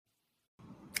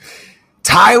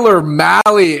Tyler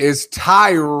Mahle is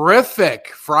terrific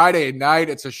Friday night.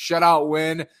 It's a shutout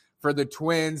win for the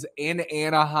Twins in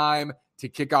Anaheim to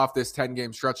kick off this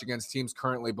 10-game stretch against teams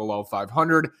currently below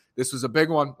 500. This was a big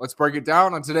one. Let's break it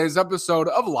down on today's episode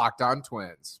of Locked On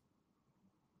Twins.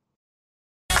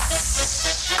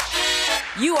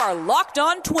 You are Locked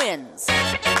On Twins,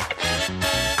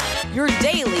 your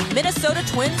daily Minnesota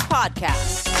Twins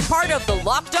podcast, part of the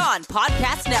Locked On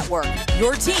Podcast Network,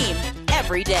 your team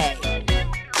every day.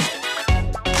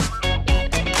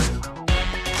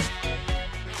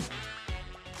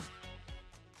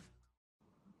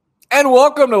 And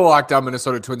welcome to the Locked On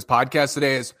Minnesota Twins podcast.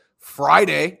 Today is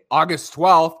Friday, August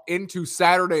 12th into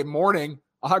Saturday morning,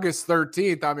 August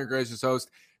 13th. I'm your gracious host,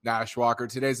 Nash Walker.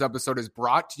 Today's episode is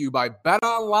brought to you by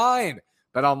BetOnline.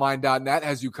 BetOnline.net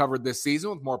has you covered this season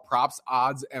with more props,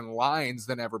 odds, and lines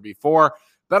than ever before.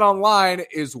 BetOnline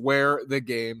is where the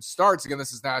game starts. Again,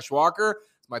 this is Nash Walker.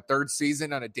 It's my third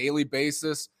season on a daily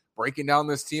basis, breaking down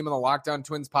this team in the Locked On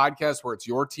Twins podcast, where it's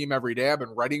your team every day. I've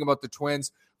been writing about the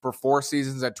Twins for 4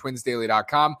 seasons at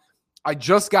twinsdaily.com. I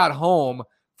just got home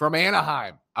from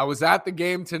Anaheim. I was at the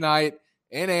game tonight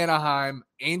in Anaheim.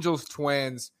 Angels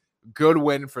Twins, good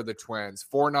win for the Twins.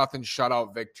 4-0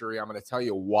 shutout victory. I'm going to tell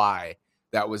you why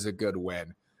that was a good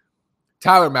win.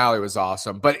 Tyler Mahle was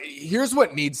awesome. But here's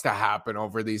what needs to happen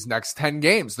over these next 10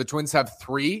 games. The Twins have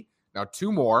 2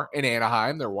 more in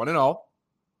Anaheim. They're 1-0.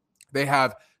 They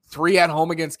have 3 at home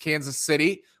against Kansas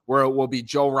City, where it will be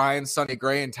Joe Ryan, Sonny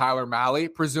Gray, and Tyler Mahle,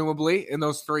 presumably, in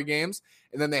those 3 games.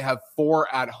 And then they have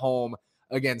 4 at home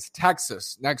against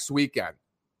Texas next weekend.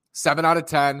 7 out of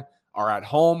 10 are at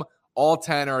home. All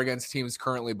 10 are against teams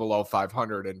currently below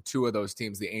 500, and 2 of those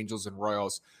teams, the Angels and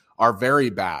Royals, are very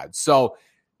bad. So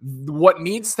what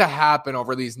needs to happen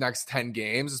over these next 10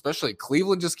 games, especially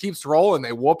Cleveland just keeps rolling.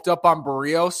 They whooped up on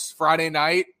Barrios Friday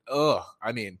night.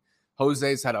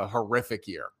 Jose's had a horrific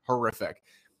year. Horrific.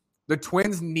 The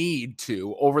Twins need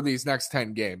to, over these next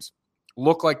 10 games,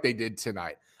 look like they did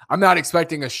tonight. I'm not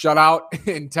expecting a shutout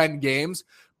in 10 games,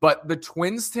 but the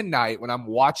Twins tonight, when I'm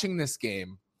watching this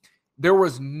game, there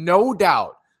was no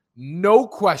doubt, no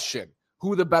question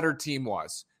who the better team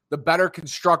was. The better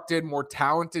constructed, more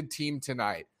talented team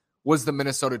tonight was the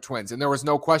Minnesota Twins, and there was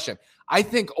no question. I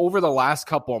think over the last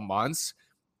couple of months,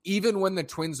 even when the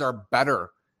Twins are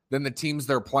better than the teams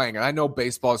they're playing. And I know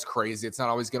baseball is crazy. It's not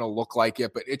always going to look like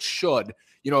it, but it should.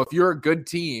 You know, if you're a good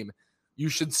team, you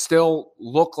should still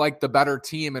look like the better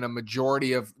team in a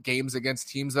majority of games against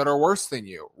teams that are worse than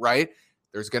you, right?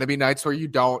 There's going to be nights where you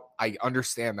don't. I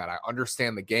understand that. I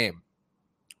understand the game.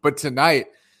 But tonight,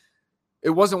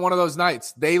 it wasn't one of those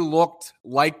nights. They looked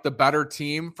like the better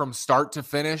team from start to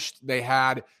finish. They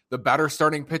had the better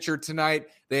starting pitcher tonight.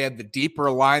 They had the deeper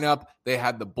lineup. They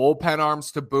had the bullpen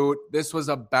arms to boot. This was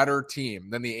a better team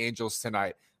than the Angels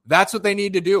tonight. That's what they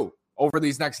need to do over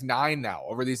these next 9 now.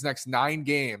 Over these next 9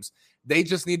 games, they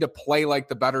just need to play like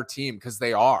the better team because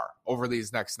they are over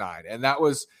these next 9. And that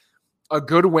was a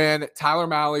good win. Tyler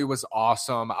Mahle was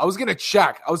awesome. I was going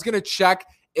to check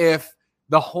if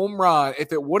the home run,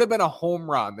 if it would have been a home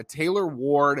run, the Taylor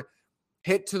Ward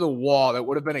hit to the wall, that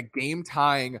would have been a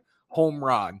game-tying home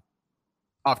run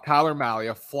off Tyler Mahle,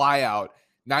 a fly out,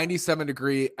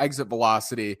 97-degree exit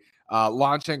velocity,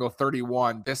 launch angle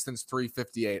 31, distance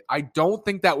 358. I don't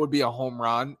think that would be a home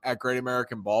run at Great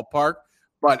American Ballpark,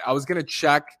 but I was going to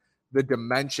check the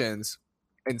dimensions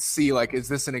and see, like, is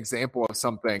this an example of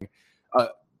something?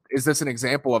 Is this an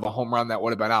example of a home run that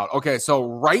would have been out? Okay, so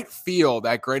right field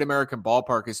at Great American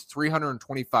Ballpark is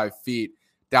 325 feet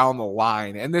down the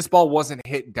line, and this ball wasn't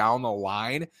hit down the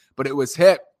line, but it was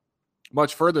hit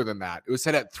much further than that. It was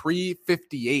hit at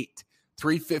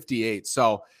 358.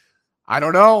 So I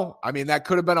don't know. I mean, that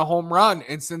could have been a home run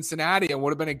in Cincinnati and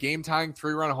would have been a game-tying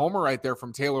 3-run homer right there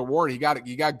from Taylor Ward. He got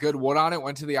good wood on it,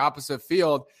 went to the opposite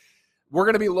field. We're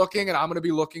going to be looking, and I'm going to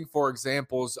be looking for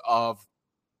examples of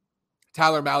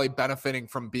Tyler Mahle benefiting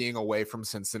from being away from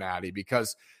Cincinnati,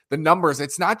 because the numbers,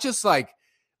 it's not just like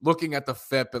looking at the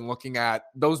FIP and looking at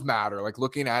those matter, like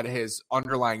looking at his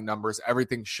underlying numbers,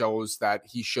 everything shows that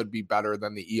he should be better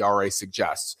than the ERA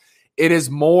suggests. It is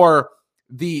more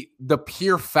the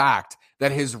pure fact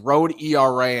that his road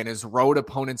ERA and his road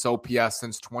opponent's OPS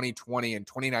since 2020 and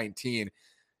 2019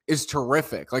 is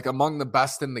terrific, like among the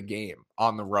best in the game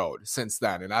on the road since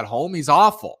then. And at home, he's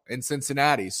awful in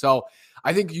Cincinnati. So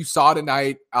I think you saw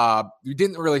tonight, you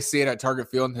didn't really see it at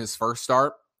Target Field in his first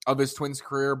start of his Twins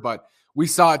career, but we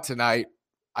saw it tonight.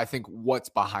 I think what's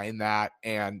behind that,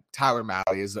 and Tyler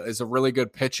Mahle is a really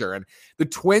good pitcher. And the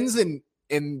Twins in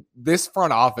this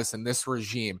front office, in this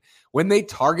regime, when they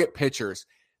target pitchers,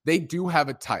 they do have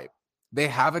a type. They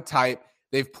have a type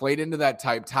They've played into that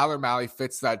type. Tyler Mahle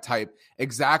fits that type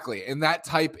exactly. And that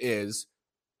type is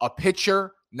a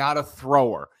pitcher, not a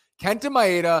thrower. Kenta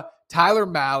Maeda, Tyler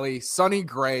Mahle, Sonny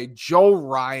Gray, Joe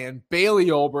Ryan,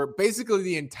 Bailey Ober, basically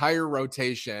the entire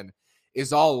rotation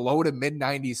is all low to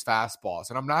mid-90s fastballs.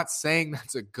 And I'm not saying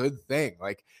that's a good thing.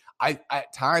 Like, I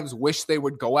at times wish they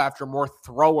would go after more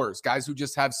throwers, guys who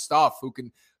just have stuff, who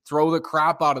can throw the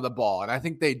crap out of the ball. And I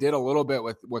think they did a little bit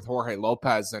with Jorge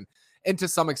Lopez and to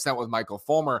some extent with Michael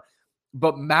Fulmer.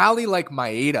 But Mahle, like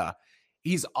Maeda,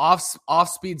 he's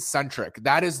off-speed centric.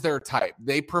 That is their type.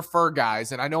 They prefer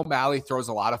guys, and I know Mahle throws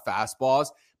a lot of fastballs,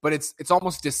 but it's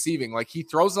almost deceiving. Like, he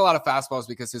throws a lot of fastballs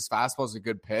because his fastball is a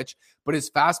good pitch, but his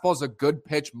fastball is a good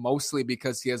pitch mostly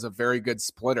because he has a very good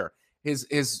splitter.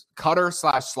 His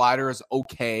cutter/slider is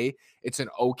okay. It's an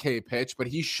okay pitch, but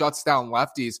he shuts down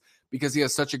lefties because he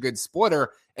has such a good splitter,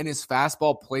 and his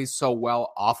fastball plays so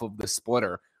well off of the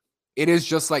splitter. It is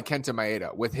just like Kenta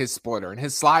Maeda with his splitter and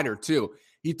his slider too.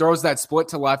 He throws that split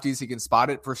to lefties. He can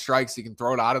spot it for strikes. He can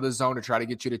throw it out of the zone to try to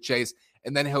get you to chase,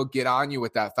 and then he'll get on you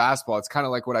with that fastball. It's kind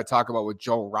of like what I talk about with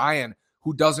Joe Ryan,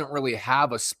 who doesn't really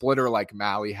have a splitter like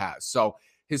Mahle has. So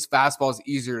his fastball is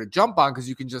easier to jump on because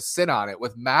you can just sit on it.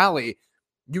 With Mahle,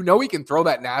 you know he can throw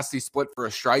that nasty split for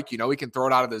a strike. You know he can throw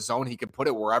it out of the zone. He can put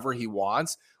it wherever he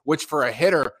wants, which for a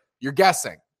hitter, you're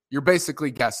guessing. You're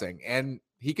basically guessing. And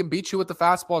he can beat you with the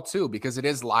fastball too because it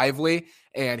is lively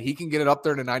and he can get it up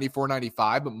there to 94,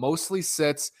 95, but mostly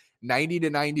sits 90 to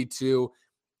 92.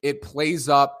 It plays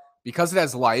up because it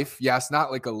has life. Yes,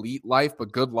 not like elite life,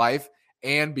 but good life.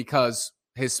 And because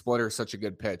his splitter is such a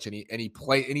good pitch and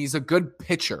he's a good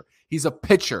pitcher. He's a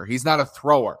pitcher. He's not a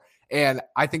thrower. And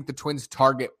I think the Twins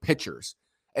target pitchers,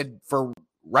 and for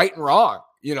right and wrong,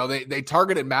 you know, they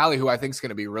targeted Mahle, who I think is going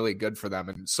to be really good for them.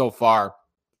 And so far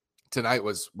tonight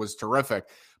was terrific.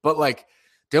 But like,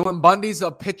 Dylan Bundy's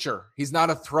a pitcher. He's not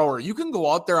a thrower. You can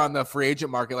go out there on the free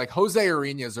agent market. Like Jose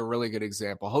Urena is a really good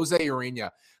example. Jose Urena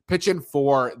pitching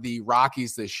for the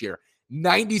Rockies this year.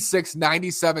 96,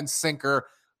 97 sinker.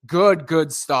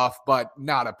 Good stuff, but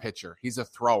not a pitcher. He's a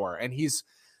thrower. And he's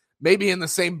maybe in the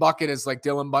same bucket as like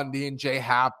Dylan Bundy and Jay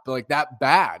Happ, like that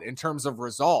bad in terms of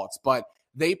results. But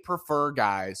they prefer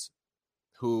guys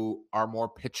who are more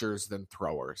pitchers than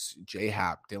throwers. Jay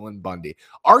Happ, Dylan Bundy.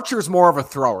 Archer's more of a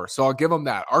thrower, so I'll give him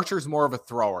that. Archer's more of a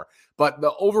thrower. But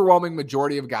the overwhelming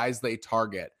majority of guys they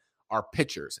target are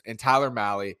pitchers. And Tyler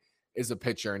Mahle is a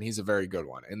pitcher, and he's a very good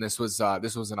one. And this was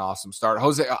an awesome start.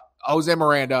 Jose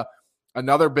Miranda,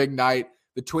 another big night.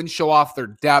 The Twins show off their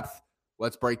depth.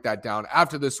 Let's break that down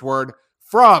after this word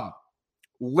from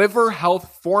Liver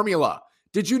Health Formula.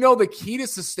 Did you know the key to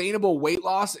sustainable weight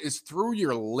loss is through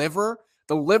your liver?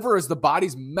 The liver is the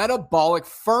body's metabolic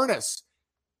furnace.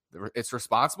 It's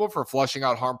responsible for flushing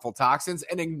out harmful toxins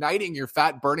and igniting your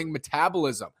fat-burning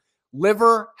metabolism.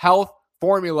 Liver Health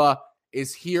Formula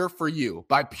is here for you.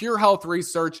 By Pure Health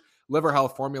Research, Liver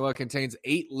Health Formula contains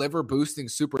 8 liver-boosting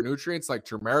super nutrients like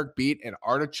turmeric, beet, and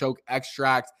artichoke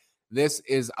extract. This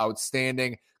is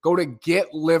outstanding. Go to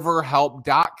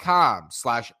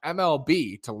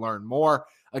getliverhelp.com/MLB to learn more.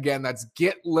 Again, that's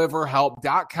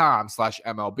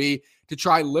getliverhelp.com/MLB to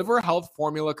try Liver Health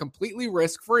Formula completely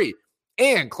risk-free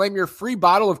and claim your free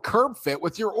bottle of Curb Fit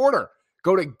with your order.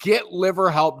 Go to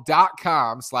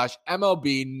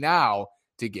getliverhelp.com/MLB now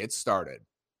to get started.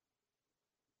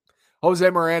 Jose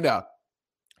Miranda,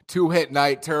 2-hit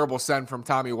night, terrible send from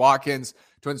Tommy Watkins.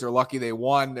 Twins are lucky they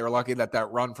won. They were lucky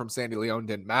that run from Sandy Leon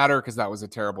didn't matter because that was a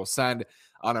terrible send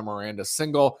on a Miranda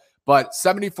single. But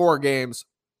 74 games,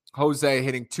 Jose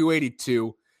hitting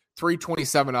 .282,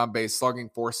 327 on base, slugging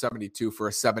 .472 for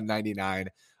a .799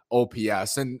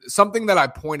 OPS. And something that I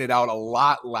pointed out a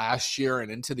lot last year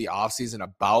and into the offseason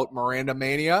about Miranda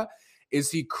Mania is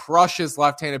he crushes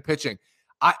left-handed pitching.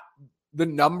 The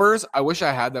numbers, I wish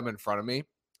I had them in front of me.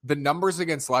 The numbers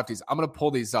against lefties, I'm going to pull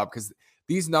these up because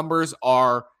these numbers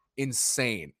are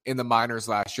insane in the minors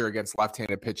last year against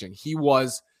left-handed pitching. He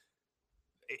was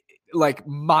like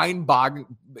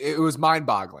mind-boggling. It was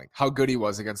mind-boggling how good he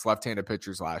was against left-handed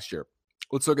pitchers last year.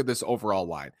 Let's look at this overall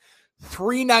line.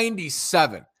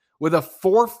 397 with a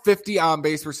 450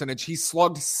 on-base percentage. He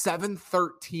slugged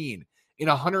 .713 in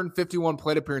 151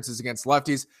 plate appearances against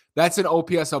lefties. That's an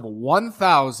OPS of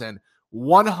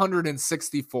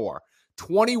 1,164.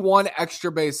 21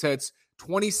 extra base hits,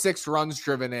 26 runs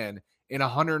driven in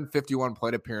 151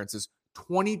 plate appearances,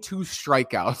 22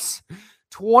 strikeouts.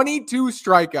 22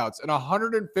 strikeouts and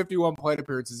 151 plate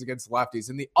appearances against lefties.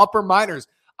 In the upper minors,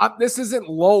 this isn't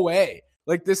low A.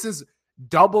 Like, this is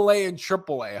double A and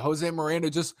triple A. Jose Miranda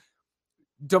just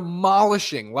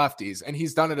demolishing lefties, and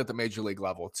he's done it at the major league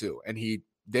level too. And he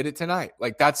did it tonight.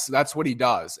 Like that's what he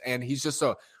does. And he's just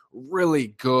a really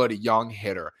good young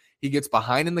hitter. He gets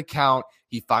behind in the count.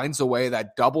 He finds a way.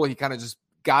 That double, he kind of just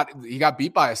got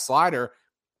beat by a slider,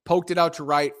 poked it out to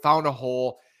right, found a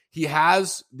hole. He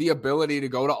has the ability to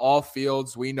go to all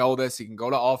fields. We know this. He can go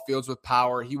to all fields with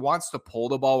power. He wants to pull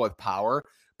the ball with power,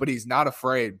 but he's not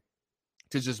afraid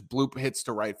to just bloop hits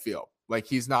to right field. Like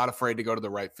he's not afraid to go to the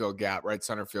right field gap, right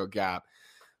center field gap.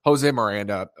 Jose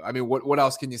Miranda, I mean, what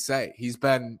else can you say? He's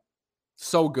been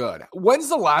so good. When's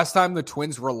the last time the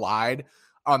Twins relied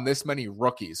on this many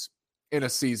rookies in a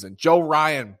season? Joe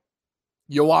Ryan,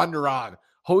 Yohan Duran,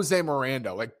 Jose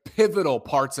Miranda, like pivotal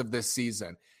parts of this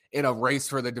season in a race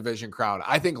for the division crown.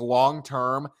 I think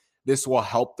long-term, this will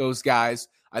help those guys.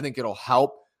 I think it'll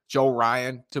help Joe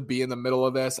Ryan to be in the middle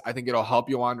of this. I think it'll help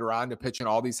Yohan Duran to pitch in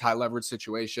all these high-leverage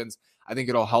situations. I think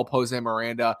it'll help Jose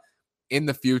Miranda in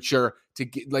the future to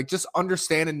get, like, just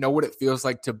understand and know what it feels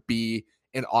like to be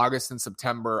in August and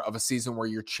September of a season where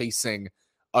you're chasing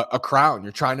a crown.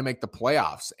 You're trying to make the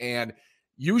playoffs. And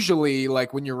usually,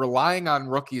 like, when you're relying on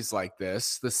rookies like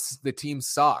this, the team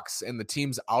sucks and the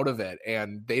team's out of it,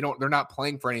 and they're not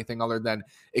playing for anything other than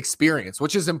experience,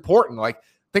 which is important. Like,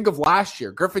 think of last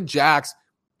year, Griffin Jax.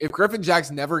 If Griffin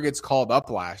Jax never gets called up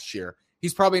last year,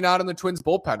 he's probably not in the Twins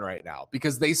bullpen right now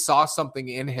because they saw something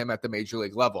in him at the major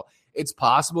league level. It's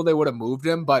possible they would have moved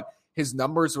him, but his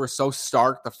numbers were so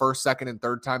stark the first, second, and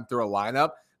third time through a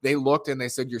lineup. They looked and they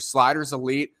said, your slider's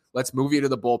elite. Let's move you to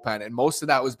the bullpen. And most of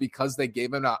that was because they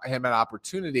gave him an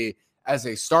opportunity as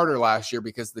a starter last year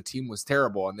because the team was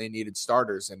terrible and they needed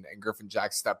starters, and Griffin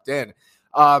Jax stepped in.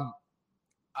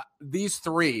 These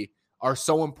three are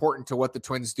so important to what the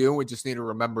Twins do. We just need to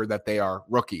remember that they are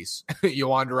rookies.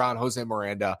 Yohan Duran, Jose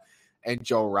Miranda, and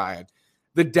Joe Ryan.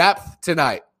 The depth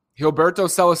tonight. Gilberto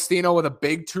Celestino with a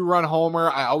big 2-run homer.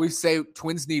 I always say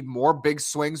Twins need more big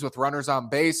swings with runners on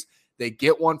base. They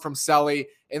get one from Selly.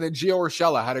 And then Gio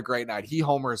Urshela had a great night. He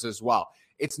homers as well.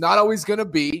 It's not always going to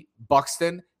be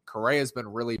Buxton. Correa's been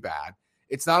really bad.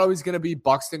 It's not always going to be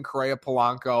Buxton, Correa,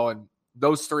 Polanco, and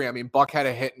those three. I mean, Buck had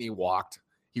a hit and he walked.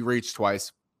 He reached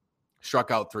twice,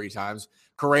 struck out 3 times.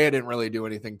 Correa didn't really do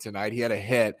anything tonight. He had a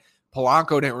hit.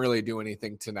 Polanco didn't really do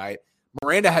anything tonight.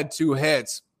 Miranda had 2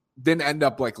 hits. Didn't end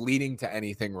up like leading to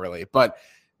anything really. But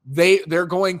they're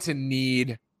going to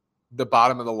need the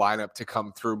bottom of the lineup to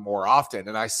come through more often.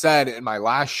 And I said in my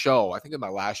last show, I think in my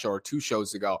last show or 2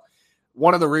 shows ago,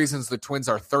 one of the reasons the Twins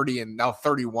are 30 and now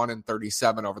 31 and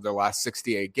 37 over their last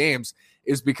 68 games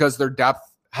is because their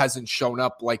depth hasn't shown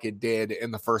up like it did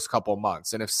in the first couple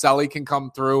months. And if Selly can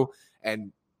come through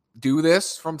and do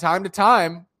this from time to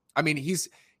time, I mean, he's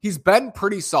been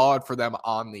pretty solid for them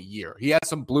on the year. He had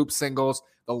some bloop singles.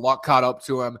 The luck caught up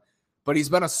to him. But he's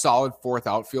been a solid 4th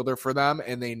outfielder for them,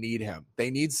 and they need him. They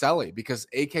need Selly because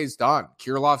AK's done.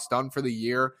 Kirilloff's done for the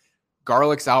year.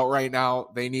 Garlick's out right now.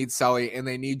 They need Selly, and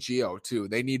they need Gio, too.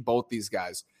 They need both these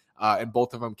guys, and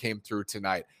both of them came through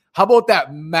tonight. How about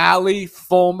that Malley,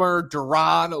 Fulmer,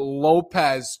 Duran,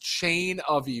 Lopez chain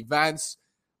of events?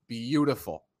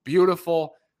 Beautiful.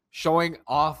 Beautiful. Showing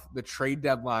off the trade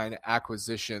deadline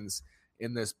acquisitions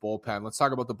in this bullpen. Let's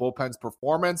talk about the bullpen's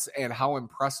performance and how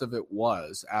impressive it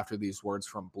was after these words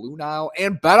from Blue Nile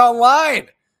and BetOnline.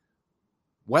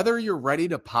 Whether you're ready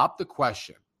to pop the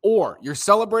question or you're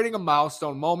celebrating a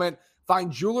milestone moment,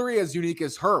 find jewelry as unique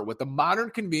as her with the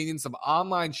modern convenience of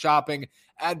online shopping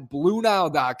at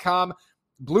BlueNile.com.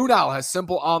 Blue Nile has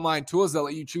simple online tools that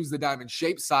let you choose the diamond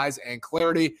shape, size, and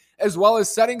clarity, as well as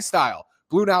setting style.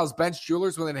 Blue Nile's bench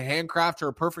jewelers with a handcraft or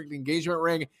a perfect engagement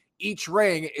ring. Each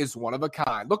ring is one of a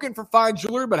kind. Looking for fine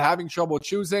jewelry but having trouble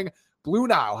choosing? Blue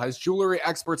Nile has jewelry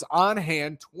experts on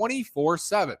hand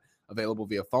 24/7, available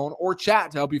via phone or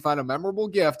chat to help you find a memorable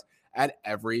gift at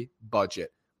every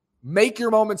budget. Make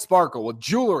your moment sparkle with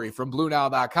jewelry from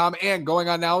BlueNile.com. And going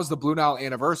on now is the Blue Nile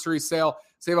anniversary sale.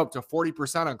 Save up to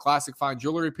 40% on classic fine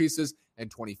jewelry pieces and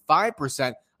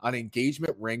 25% on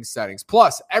engagement ring settings.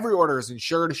 Plus, every order is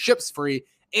insured, ships free,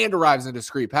 and arrives in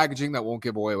discreet packaging that won't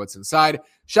give away what's inside.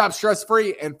 Shop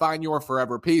stress-free and find your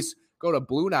forever piece. Go to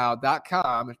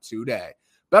BlueNile.com today.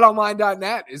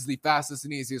 BetOnline.net is the fastest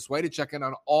and easiest way to check in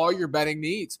on all your betting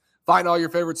needs. Find all your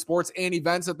favorite sports and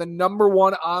events at the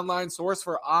 #1 online source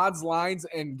for odds, lines,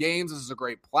 and games. This is a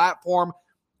great platform.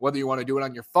 Whether you want to do it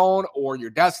on your phone or your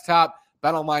desktop,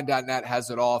 BetOnline.net has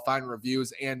it all. Find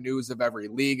reviews and news of every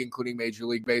league, including Major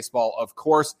League Baseball, of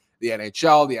course, the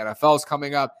NHL, the NFL is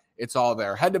coming up. It's all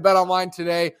there. Head to BetOnline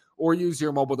today or use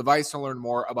your mobile device to learn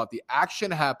more about the action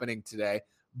happening today.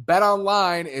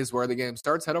 BetOnline is where the game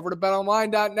starts. Head over to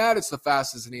BetOnline.net. It's the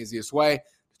fastest and easiest way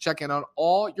to check in on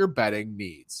all your betting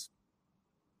needs.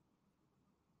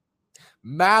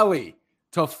 Mahle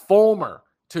to Fulmer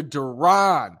to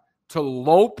Duran to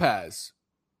Lopez.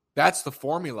 That's the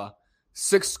formula.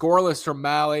 6 scoreless from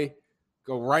Mahle.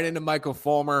 Go right into Michael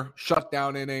Fulmer.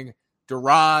 Shutdown inning.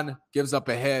 Duran gives up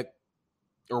a hit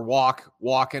or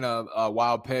walk in a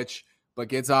wild pitch, but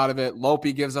gets out of it. Lope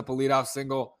gives up a leadoff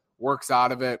single, works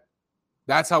out of it.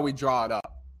 That's how we draw it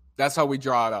up.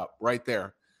 Right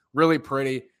there. Really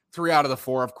pretty. 3 out of the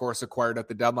 4, of course, acquired at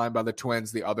the deadline by the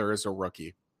Twins. The other is a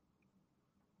rookie.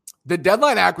 The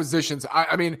deadline acquisitions,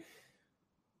 I mean,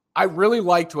 I really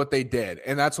liked what they did,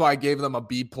 and that's why I gave them a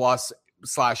B+/A-.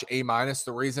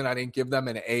 The reason I didn't give them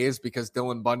an A is because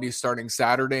Dylan Bundy's starting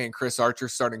Saturday and Chris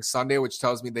Archer's starting Sunday, which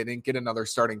tells me they didn't get another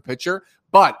starting pitcher.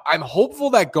 But I'm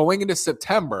hopeful that going into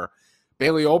September,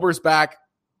 Bailey Ober's back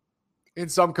in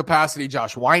some capacity,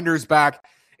 Josh Winder's back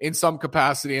in some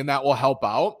capacity, and that will help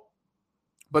out.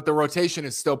 But the rotation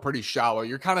is still pretty shallow.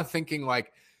 You're kind of thinking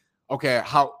like, okay,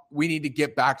 how we need to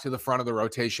get back to the front of the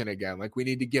rotation again. Like we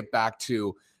need to get back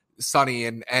to Sonny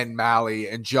and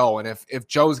Mahle and Joe. And if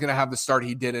Joe's going to have the start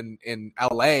he did in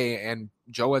LA, and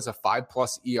Joe has a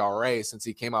 5+ ERA since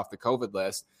he came off the COVID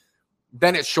list,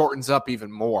 then it shortens up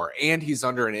even more. And he's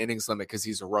under an innings limit because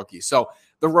he's a rookie. So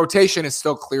the rotation is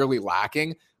still clearly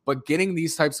lacking, but getting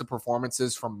these types of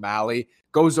performances from Mahle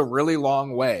goes a really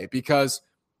long way, because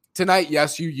tonight,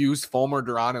 yes, you used Fulmer,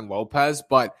 Duran, and Lopez,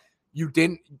 but you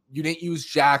didn't use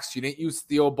Jax, you didn't use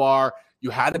Thielbar. You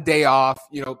had a day off.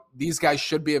 You know, these guys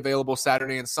should be available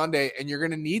Saturday and Sunday, and you're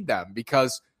going to need them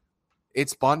because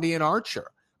it's Bundy and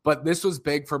Archer. But this was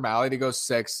big for Mahle to go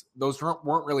 6. Those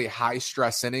weren't really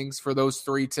high-stress innings for those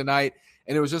 3 tonight,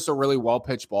 and it was just a really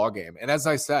well-pitched ball game. And as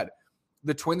I said,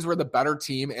 the Twins were the better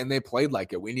team, and they played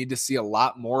like it. We need to see a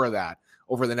lot more of that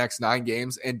over the next 9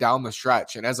 games and down the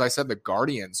stretch. And as I said, the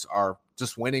Guardians are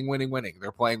just winning.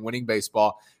 They're playing winning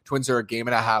baseball. Twins are a game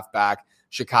and a half back.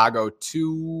 Chicago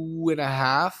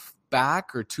 2.5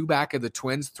 back, or 2 back of the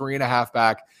Twins, 3.5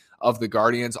 back of the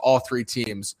Guardians. All 3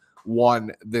 teams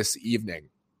won this evening.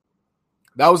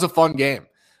 That was a fun game.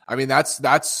 I mean,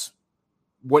 that's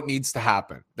what needs to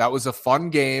happen. That was a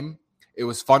fun game. It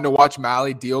was fun to watch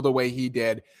Mahle deal the way he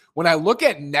did. When I look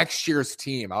at next year's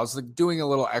team, I was doing a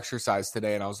little exercise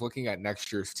today, and I was looking at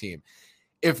next year's team.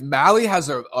 If Mahle has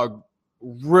a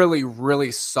really,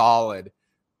 really solid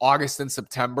August and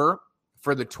September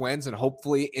for the Twins, and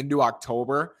hopefully into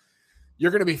October,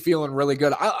 you're going to be feeling really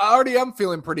good. I already am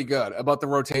feeling pretty good about the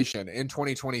rotation in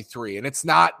 2023, and it's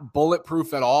not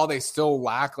bulletproof at all. They still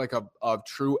lack like a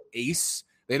true ace.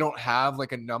 They don't have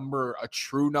like a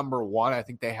true number 1. I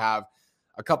think they have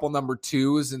a couple number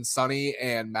 2s in Sonny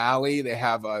and Mahle. They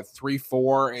have a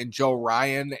 3-4 in Joe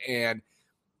Ryan, and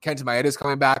Kenta Maeda is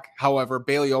coming back. However,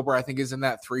 Bailey Ober, I think, is in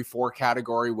that 3-4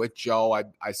 category with Joe.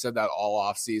 I said that all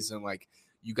off season, like,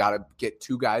 you got to get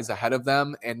 2 guys ahead of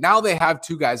them. And now they have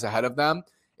 2 guys ahead of them.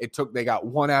 They got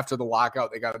 1 after the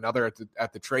lockout. They got another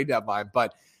at the trade deadline,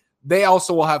 but they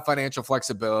also will have financial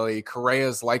flexibility. Correa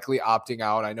is likely opting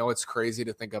out. I know it's crazy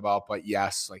to think about, but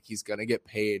yes, like, he's going to get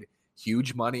paid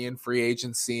huge money in free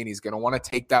agency, and he's going to want to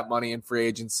take that money in free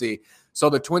agency.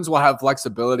 So the Twins will have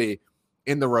flexibility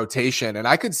in the rotation, and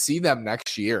I could see them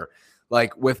next year,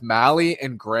 like with Mahle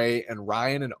and Gray and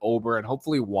Ryan and Ober and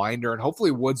hopefully Winder and hopefully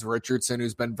Woods Richardson,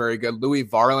 who's been very good. Louis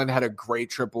Varland had a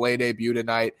great AAA debut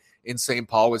tonight in St.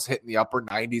 Paul, was hitting the upper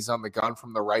 90s on the gun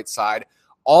from the right side.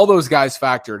 All those guys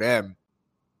factored in.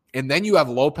 And then you have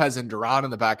Lopez and Duran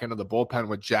in the back end of the bullpen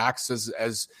with Jax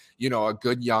as you know, a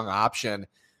good young option.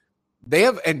 They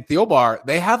have, and Thielbar,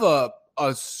 they have a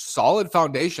solid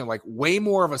foundation, like way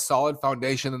more of a solid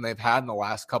foundation than they've had in the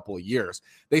last couple of years.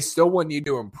 They still would need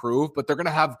to improve, but they're going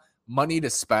to have money to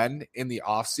spend in the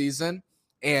offseason.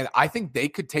 And I think they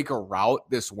could take a route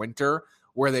this winter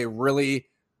where they really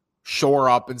shore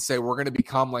up and say, we're going to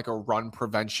become like a run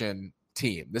prevention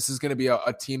team. This is going to be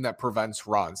a team that prevents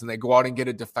runs. And they go out and get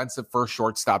a defensive first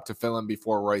shortstop to fill in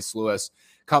before Royce Lewis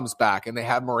comes back. And they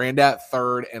have Miranda at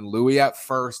third and Louis at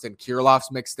first, and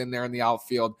Kirilloff's mixed in there in the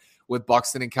outfield with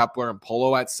Buxton and Kepler and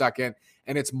Polo at second.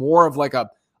 And it's more of like a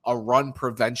run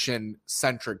prevention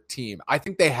centric team. I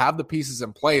think they have the pieces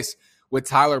in place with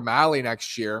Tyler Mahle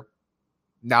next year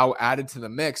now added to the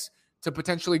mix to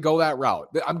potentially go that route.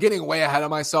 I'm getting way ahead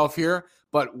of myself here,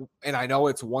 and I know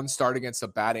it's 1 start against a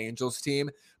bad Angels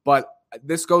team, but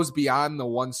this goes beyond the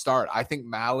 1 start. I think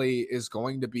Mahle is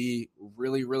going to be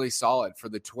really, really solid for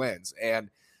the Twins. And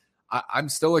I'm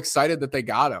still excited that they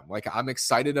got him. Like, I'm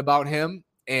excited about him.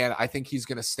 And I think he's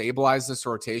going to stabilize this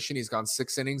rotation. He's gone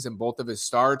 6 innings in both of his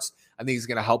starts. I think he's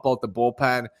going to help out the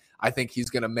bullpen. I think he's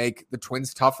going to make the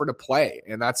Twins tougher to play,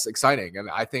 and that's exciting. And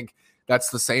I think that's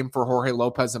the same for Jorge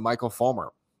Lopez and Michael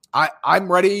Fulmer.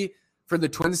 I'm ready for the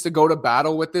Twins to go to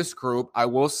battle with this group, I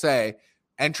will say,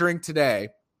 entering today,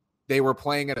 they were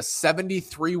playing at a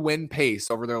 73-win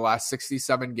pace over their last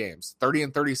 67 games.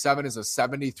 30-37 is a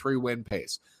 73-win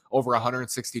pace over a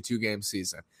 162-game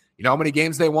season. You know how many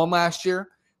games they won last year?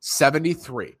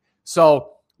 73. So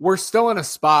we're still in a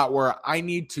spot where I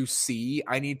need to see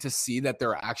that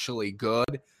they're actually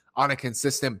good on a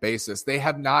consistent basis. They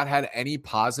have not had any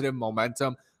positive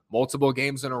momentum multiple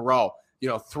games in a row.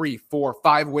 3, 4,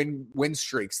 5 win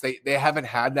streaks. They haven't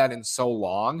had that in so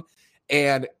long.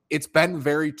 And it's been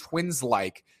very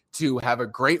Twins-like to have a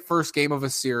great first game of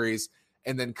a series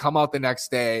and then come out the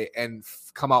next day and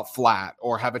come out flat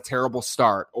or have a terrible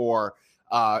start or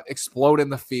explode in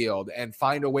the field and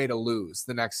find a way to lose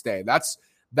the next day.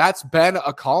 That's been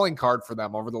a calling card for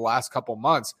them over the last couple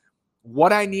months.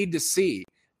 What I need to see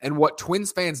and what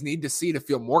Twins fans need to see to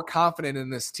feel more confident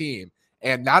in this team,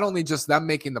 and not only just them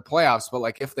making the playoffs, but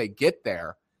like if they get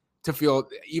there, to feel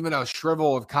even a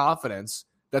shrivel of confidence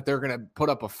that they're going to put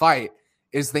up a fight,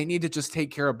 is they need to just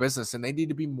take care of business and they need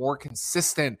to be more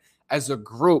consistent as a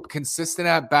group, consistent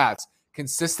at bats,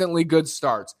 consistently good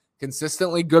starts,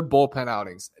 consistently good bullpen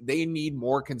outings. They need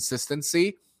more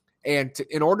consistency. And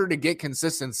in order to get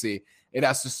consistency, it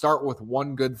has to start with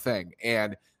one good thing.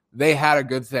 And they had a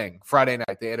good thing Friday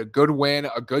night. They had a good win,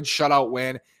 a good shutout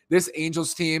win. This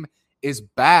Angels team is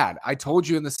bad. I told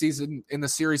you in the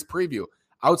series preview,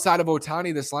 outside of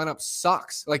Ohtani, this lineup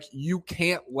sucks. Like, you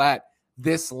can't let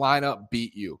this lineup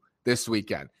beat you this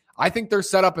weekend. I think they're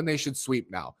set up and they should sweep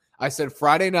now. I said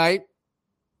Friday night,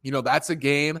 that's a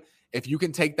game. If you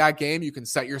can take that game, you can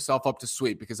set yourself up to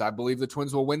sweep, because I believe the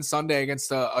Twins will win Sunday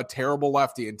against a terrible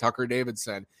lefty in Tucker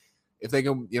Davidson. If they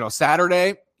can,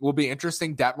 Saturday will be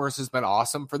interesting. Detmers has been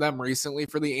awesome for them recently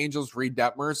for the Angels. Reed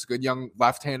Detmers, good young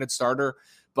left-handed starter.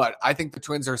 But I think the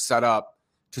Twins are set up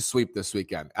to sweep this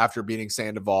weekend after beating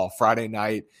Sandoval Friday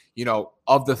night.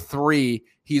 Of the three,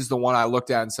 he's the one I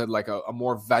looked at and said like a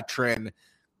more veteran,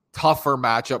 tougher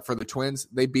matchup for the Twins.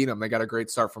 They beat him. They got a great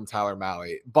start from Tyler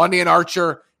Mahle. Bundy and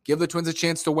Archer, give the Twins a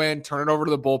chance to win, turn it over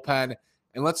to the bullpen,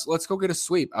 and let's go get a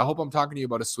sweep. I hope I'm talking to you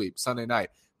about a sweep Sunday night.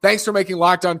 Thanks for making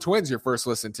Locked On Twins your first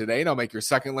listen today. Now make your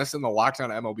second listen the Locked On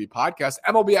MLB podcast.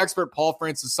 MLB expert Paul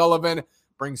Francis Sullivan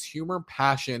brings humor,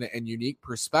 passion, and unique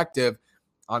perspective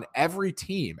on every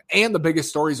team and the biggest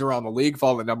stories around the league.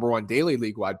 Follow the #1 daily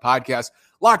league-wide podcast,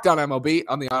 Locked On MLB,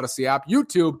 on the Odyssey app,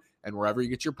 YouTube, and wherever you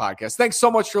get your podcasts. Thanks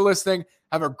so much for listening.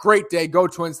 Have a great day. Go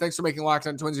Twins. Thanks for making Locked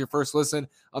On Twins your first listen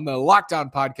on the Locked On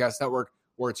Podcast Network,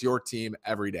 where it's your team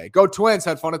every day. Go Twins.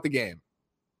 Have fun at the game.